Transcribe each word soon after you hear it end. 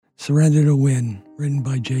Surrender to Win, written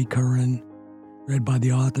by Jay Curran, read by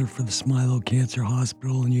the author for the Smilow Cancer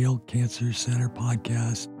Hospital and Yale Cancer Center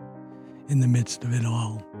podcast, In the Midst of It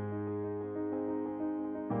All.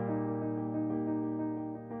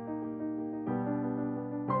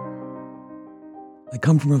 I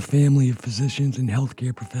come from a family of physicians and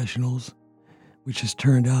healthcare professionals, which has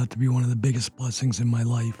turned out to be one of the biggest blessings in my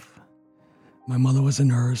life. My mother was a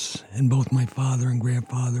nurse, and both my father and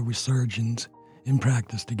grandfather were surgeons in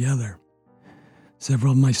practice together.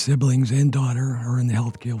 Several of my siblings and daughter are in the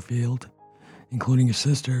healthcare field, including a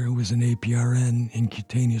sister who was an APRN in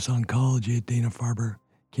cutaneous oncology at Dana-Farber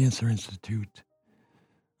Cancer Institute.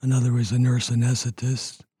 Another is a nurse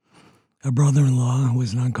anesthetist, a brother-in-law who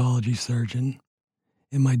is an oncology surgeon,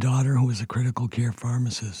 and my daughter who is a critical care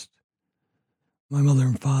pharmacist. My mother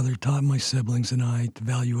and father taught my siblings and I to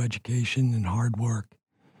value education and hard work,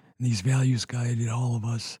 and these values guided all of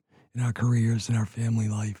us in our careers and our family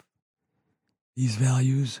life. These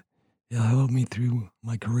values have helped me through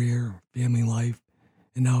my career, family life,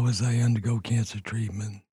 and now as I undergo cancer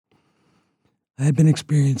treatment. I had been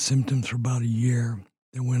experiencing symptoms for about a year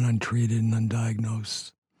that went untreated and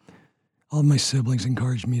undiagnosed. All of my siblings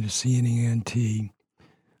encouraged me to see an ENT,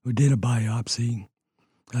 who did a biopsy.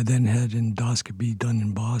 I then had an endoscopy done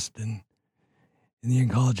in Boston, and the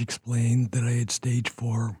oncologist explained that I had stage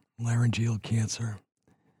 4 laryngeal cancer.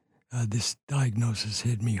 This diagnosis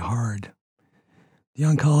hit me hard. The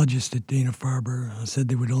oncologist at Dana-Farber said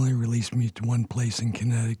they would only release me to one place in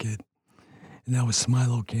Connecticut, and that was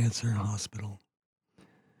Smilow Cancer Hospital.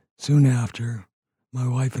 Soon after, my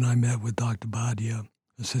wife and I met with Dr. Badia,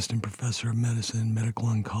 assistant professor of medicine and medical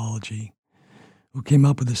oncology, who came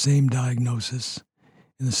up with the same diagnosis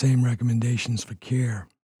and the same recommendations for care.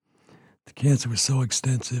 The cancer was so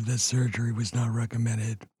extensive that surgery was not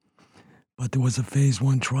recommended, but there was a phase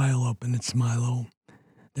 1 trial open at Smilow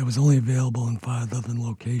that was only available in 5 other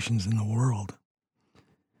locations in the world.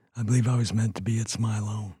 I believe I was meant to be at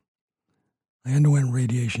Smilow. I underwent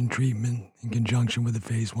radiation treatment in conjunction with the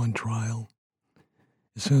phase 1 trial.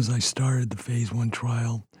 As soon as I started the phase 1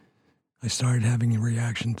 trial, I started having a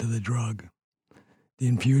reaction to the drug. The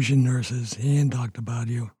infusion nurses and Dr.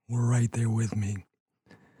 Badia were right there with me.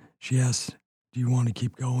 She asked, "Do you want to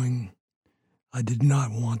keep going?" I did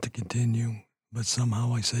not want to continue, but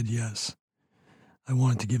somehow I said yes. I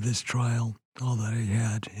wanted to give this trial all that I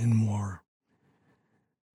had and more.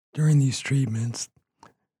 During these treatments,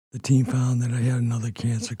 the team found that I had another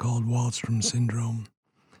cancer called Wallstrom syndrome,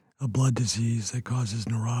 a blood disease that causes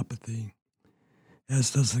neuropathy,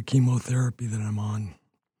 as does the chemotherapy that I'm on.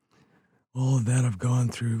 All of that I've gone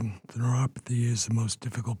through, the neuropathy is the most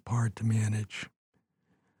difficult part to manage.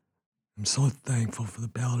 I'm so thankful for the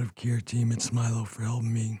palliative care team at Smilow for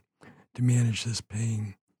helping me to manage this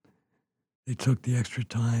pain. They took the extra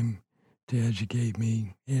time to educate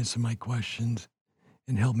me, answer my questions,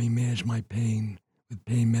 and help me manage my pain with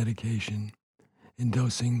pain medication and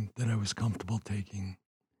dosing that I was comfortable taking.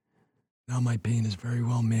 Now my pain is very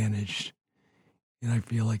well managed, and I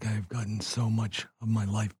feel like I have gotten so much of my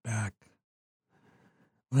life back.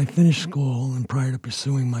 When I finished school and prior to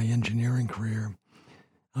pursuing my engineering career,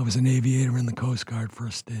 I was an aviator in the Coast Guard for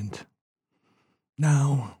a stint.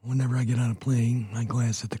 Now, whenever I get on a plane, I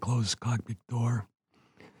glance at the closed cockpit door.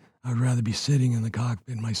 I would rather be sitting in the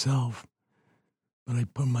cockpit myself, but I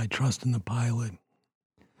put my trust in the pilot.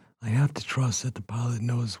 I have to trust that the pilot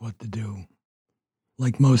knows what to do.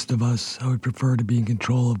 Like most of us, I would prefer to be in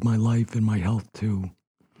control of my life and my health too.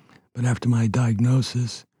 But after my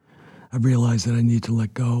diagnosis, I've realized that I need to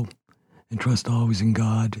let go and trust always in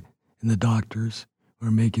God and the doctors who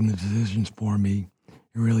are making the decisions for me,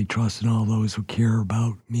 and really trust in all those who care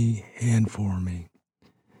about me and for me.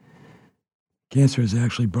 Cancer has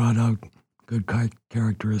actually brought out good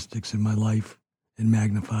characteristics in my life and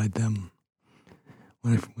magnified them.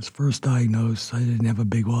 When I was first diagnosed, I didn't have a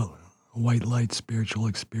big white light spiritual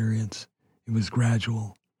experience. It was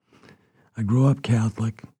gradual. I grew up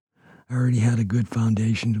Catholic. I already had a good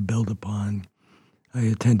foundation to build upon. I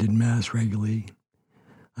attended Mass regularly.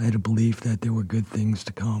 I had a belief that there were good things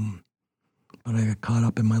to come, but I got caught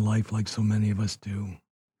up in my life like so many of us do.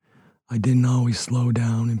 I didn't always slow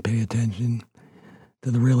down and pay attention to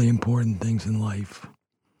the really important things in life.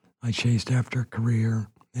 I chased after career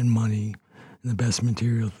and money and the best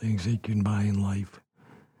material things that you can buy in life.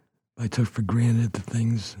 I took for granted the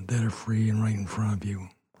things that are free and right in front of you.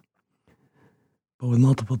 But with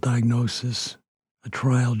multiple diagnoses, a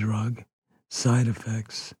trial drug, side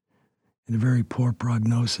effects, and a very poor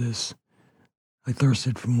prognosis, I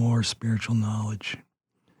thirsted for more spiritual knowledge.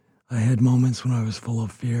 I had moments when I was full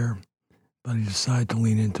of fear, but I decided to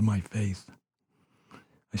lean into my faith.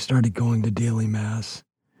 I started going to daily Mass.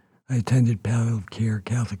 I attended Palliative Care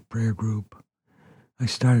Catholic Prayer Group. I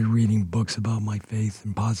started reading books about my faith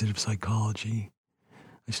and positive psychology.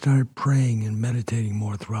 I started praying and meditating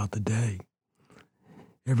more throughout the day.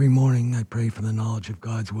 Every morning, I pray for the knowledge of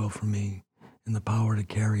God's will for me and the power to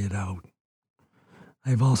carry it out.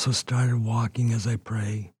 I have also started walking as I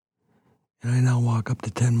pray, and I now walk up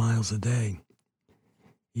to 10 miles a day.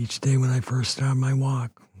 Each day when I first start my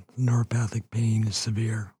walk, the neuropathic pain is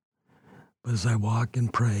severe. But as I walk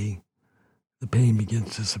and pray, the pain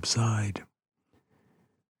begins to subside.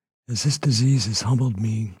 As this disease has humbled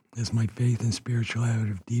me, as my faith and spirituality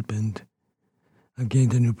have deepened, I've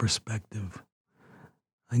gained a new perspective.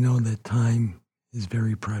 I know that time is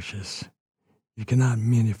very precious. You cannot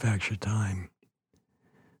manufacture time.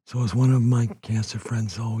 So as one of my cancer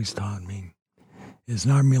friends always taught me, it's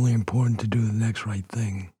not merely important to do the next right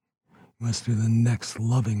thing. You must do the next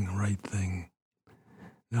loving right thing.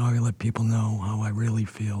 Now I let people know how I really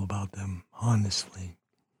feel about them, honestly.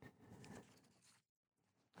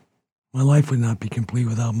 My life would not be complete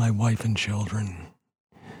without my wife and children.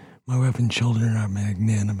 My wife and children are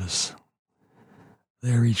magnanimous.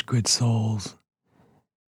 They are each good souls,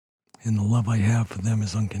 and the love I have for them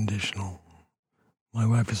is unconditional. My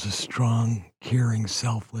wife is a strong, caring,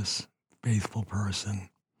 selfless, faithful person.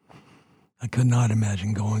 I could not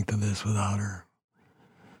imagine going through this without her.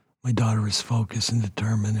 My daughter is focused and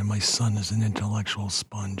determined, and my son is an intellectual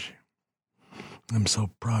sponge. I'm so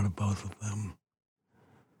proud of both of them.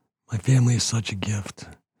 My family is such a gift.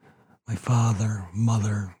 My father,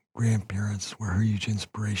 mother, grandparents were huge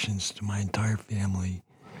inspirations to my entire family,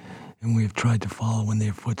 and we have tried to follow in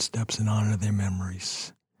their footsteps and honor their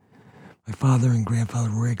memories. My father and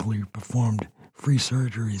grandfather regularly performed free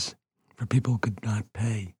surgeries for people who could not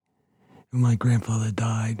pay. When my grandfather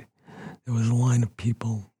died, there was a line of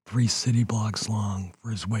people 3 city blocks long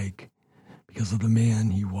for his wake because of the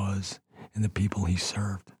man he was and the people he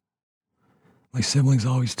served. My siblings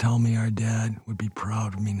always tell me our dad would be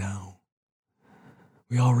proud of me now.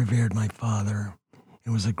 We all revered my father, and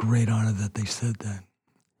it was a great honor that they said that.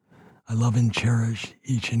 I love and cherish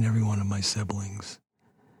each and every one of my siblings.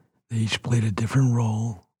 They each played a different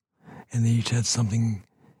role, and they each had something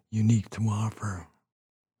unique to offer.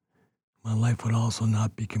 My life would also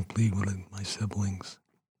not be complete without my siblings.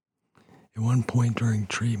 At one point during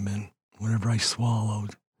treatment, whenever I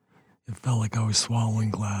swallowed, it felt like I was swallowing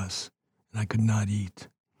glass, and I could not eat.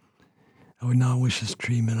 I would not wish this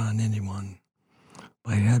treatment on anyone,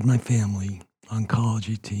 but I had my family,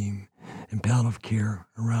 oncology team, and palliative care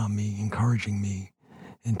around me, encouraging me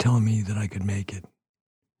and telling me that I could make it.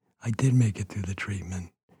 I did make it through the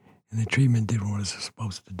treatment, and the treatment did what it was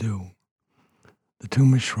supposed to do. The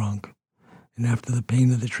tumor shrunk, and after the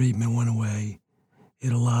pain of the treatment went away,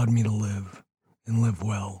 it allowed me to live and live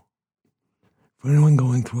well. For anyone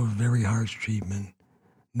going through a very harsh treatment,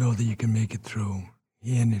 know that you can make it through,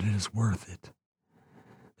 and it is worth it.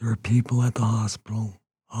 There are people at the hospital,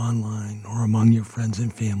 online, or among your friends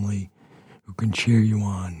and family who can cheer you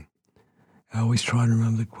on. I always try to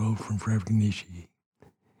remember the quote from Friedrich Nietzsche.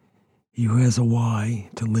 He who has a why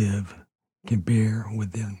to live can bear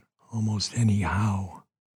within almost any how.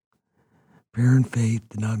 Prayer and faith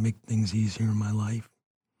did not make things easier in my life,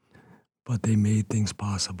 but they made things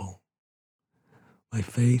possible. By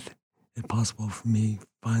faith, it's possible for me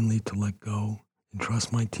finally to let go and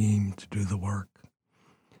trust my team to do the work.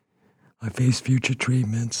 I face future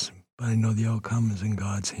treatments, but I know the outcome is in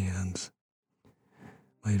God's hands.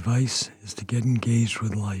 My advice is to get engaged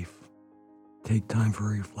with life. Take time for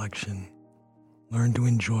reflection. Learn to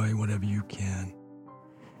enjoy whatever you can,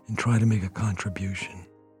 and try to make a contribution.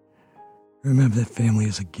 Remember that family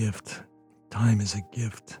is a gift. Time is a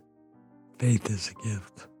gift. Faith is a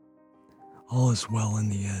gift. All is well in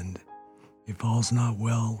the end. If all's not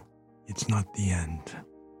well, it's not the end.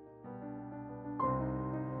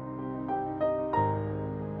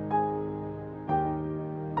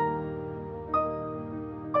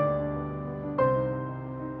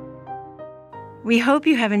 We hope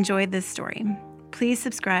you have enjoyed this story. Please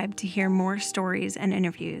subscribe to hear more stories and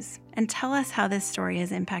interviews, and tell us how this story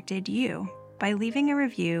has impacted you by leaving a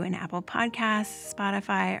review in Apple Podcasts,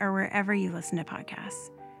 Spotify, or wherever you listen to podcasts.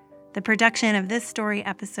 The production of this story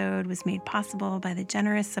episode was made possible by the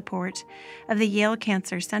generous support of the Yale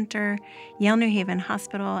Cancer Center, Yale New Haven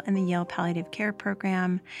Hospital and the Yale Palliative Care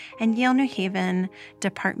Program, and Yale New Haven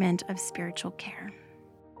Department of Spiritual Care.